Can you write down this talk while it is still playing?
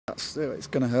it's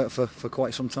going to hurt for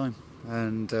quite some time.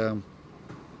 And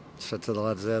said to the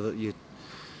lads there that you're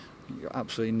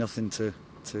absolutely nothing to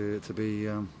be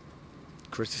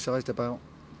criticised about.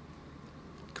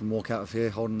 Can walk out of here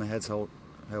holding their heads held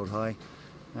high.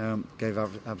 Gave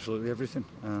absolutely everything,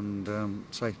 and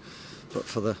but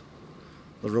for the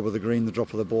rub of the green, the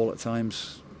drop of the ball at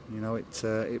times,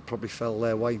 it probably fell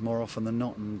their way more often than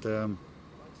not, and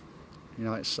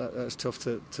it's tough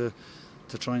to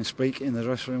try and speak in the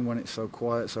dressing room when it's so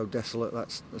quiet, so desolate.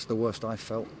 That's the worst I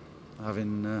felt,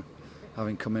 having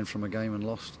come in from a game and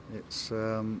lost.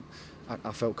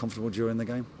 I felt comfortable during the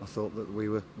game. I thought that we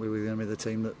were going to be the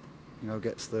team that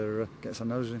gets their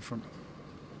nose in front.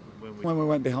 When we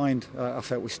went behind, I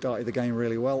felt we started the game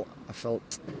really well. I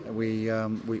felt we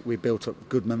built up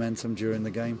good momentum during the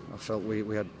game. I felt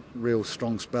we had real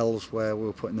strong spells where we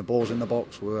were putting the balls in the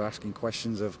box. We were asking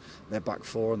questions of their back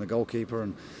four and the goalkeeper,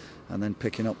 and then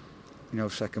picking up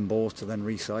second balls to then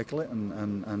recycle it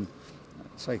and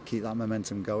keep that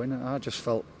momentum going. And I just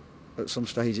felt at some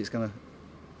stage it's going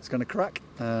to crack,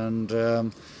 and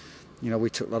we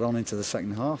took that on into the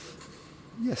second half.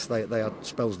 Yes, they had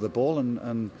spells of the ball,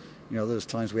 and there was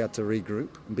times we had to regroup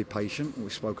and be patient. We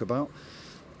spoke about,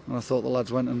 and I thought the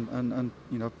lads went and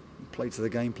played to the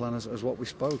game plan as what we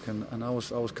spoke, and I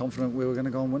was confident we were going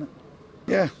to go and win it.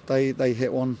 Yeah, they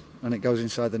hit one and it goes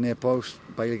inside the near post.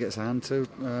 Bailey gets a hand to.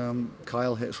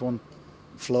 Kyle hits one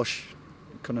flush,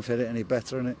 couldn't have hit it any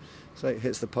better, and it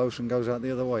hits the post and goes out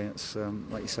the other way. It's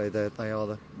like you say, they are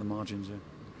the margins. Yeah.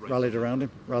 Rallied around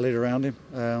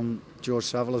him. George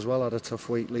Saville as well had a tough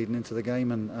week leading into the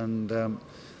game, and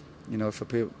for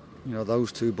people,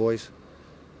 those two boys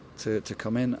to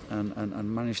come in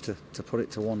and manage to put it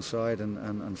to one side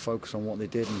and focus on what they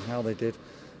did and how they did,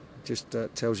 just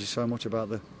tells you so much about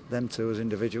them two as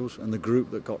individuals and the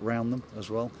group that got round them as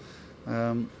well.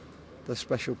 They're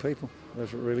special people. They're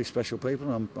really special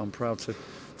people, and I'm proud to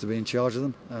be in charge of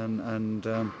them, and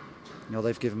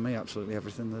they've given me absolutely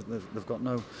everything. They've got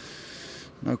no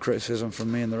criticism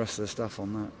from me and the rest of the staff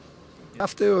on that. We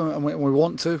have to, and we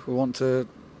want to. We want to,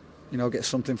 get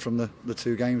something from the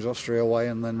two games, Austria away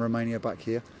and then Romania back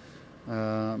here,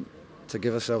 to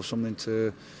give ourselves something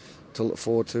to look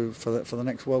forward to for the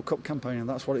next World Cup campaign, and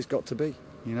that's what it's got to be.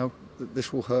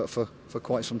 This will hurt for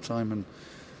quite some time, and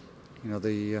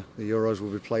the Euros will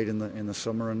be played in the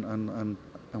summer, and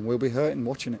we'll be hurting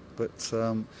watching it. But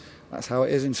that's how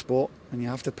it is in sport, and you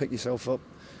have to pick yourself up.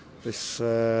 This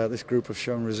group have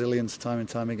shown resilience time and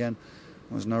time again.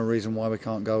 There's no reason why we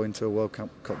can't go into a World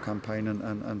Cup campaign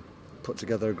and put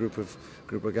together a group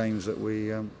of games that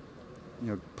we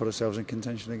put ourselves in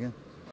contention again.